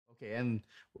Okay, and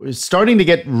we're starting to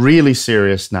get really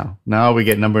serious now. Now we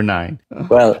get number 9.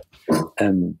 Well,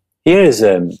 here is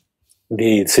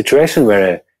the situation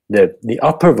where the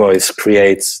upper voice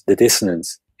creates the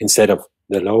dissonance instead of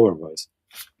the lower voice.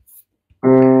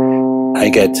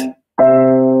 I get,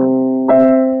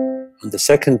 on the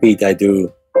second beat I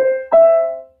do,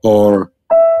 or,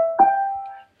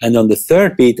 and on the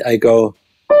third beat I go,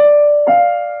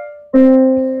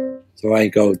 so I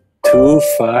go 2,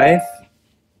 5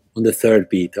 on the third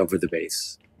beat over the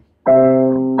bass.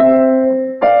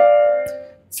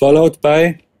 Followed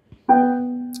by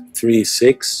 3,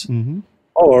 6,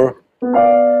 or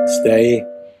stay.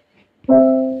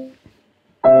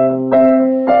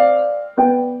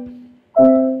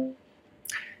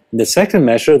 In the second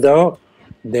measure, though,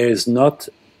 there is not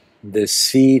the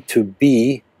C to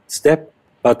B step,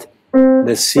 but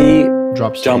the C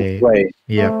Drops jump away.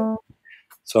 Yeah.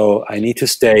 So I need to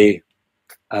stay.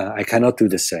 I cannot do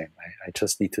the same. I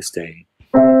just need to stay.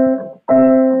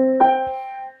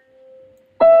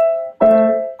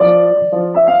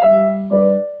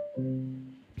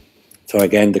 So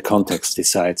again, the context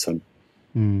decides on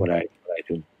what I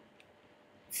do.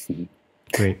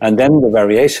 Great. And then the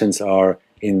variations are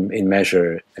in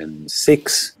measure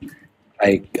 6.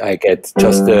 I get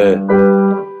just a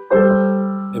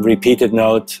repeated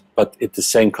note, but it's the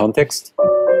same context.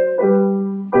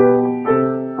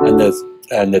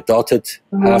 And the dotted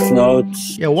half note.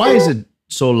 Yeah, why is it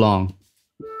so long?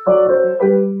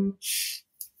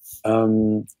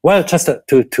 Well, just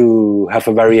to have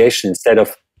a variation. Instead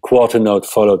of quarter note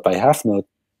followed by half note,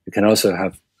 you can also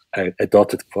have a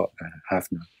dotted half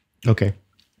note. Okay.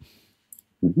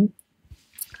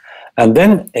 And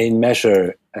then in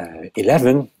measure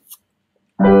 11,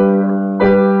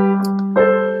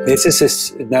 this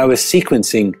is now a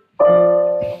sequencing,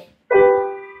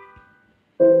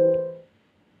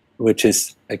 which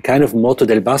is a kind of moto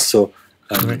del basso,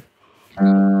 Right.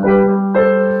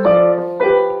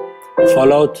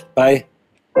 followed by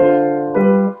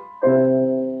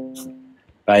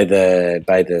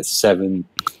the 7th,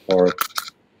 or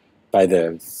by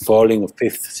the falling of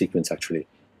 5th sequence, actually,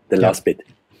 the last bit.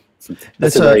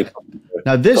 That's now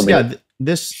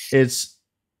this is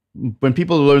when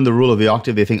people learn the rule of the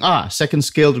octave, they think second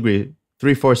scale degree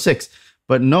 3, 4, 6,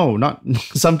 but no, not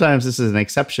sometimes. This is an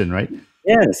exception, right?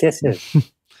 Yes. It's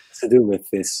to do with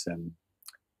this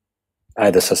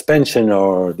either suspension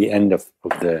or the end of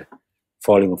the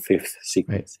falling of 5th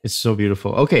sequence. Right. It's so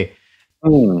beautiful. Okay.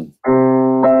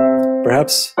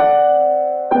 Perhaps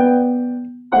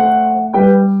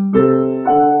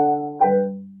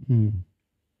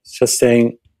just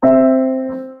saying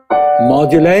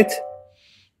modulate.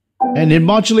 And it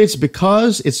modulates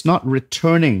because it's not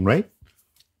returning, right?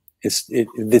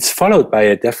 It's followed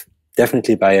by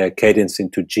definitely by a cadence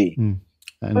into G.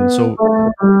 And so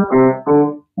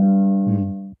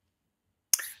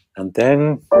and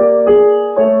then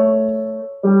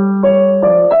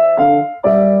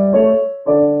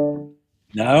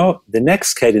now the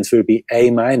next cadence will be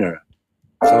A minor.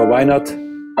 So why not?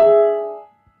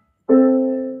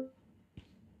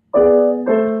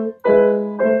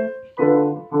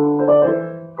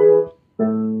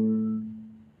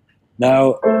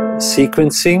 Now,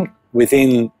 sequencing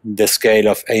within the scale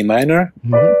of A minor.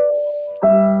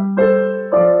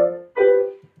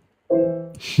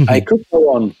 I could go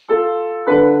on,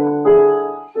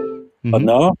 but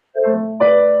no.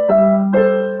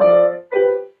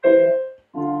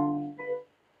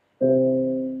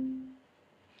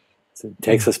 So it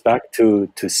takes us back to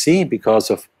C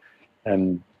because of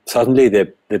suddenly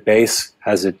the bass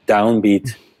has a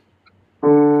downbeat.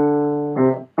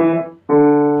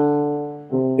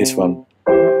 This one.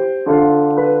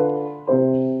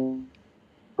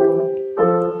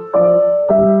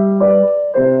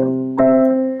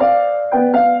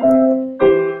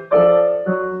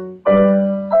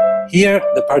 Here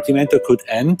the partimento could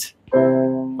end,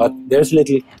 but there's a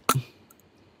little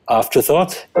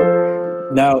afterthought.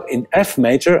 Now in F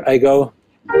major I go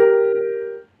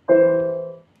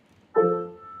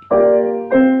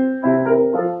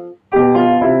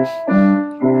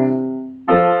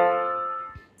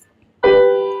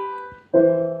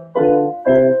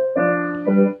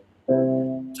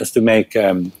just to make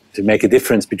a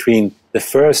difference between the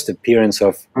first appearance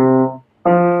of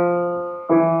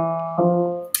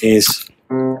is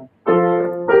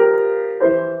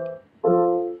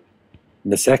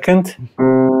the second.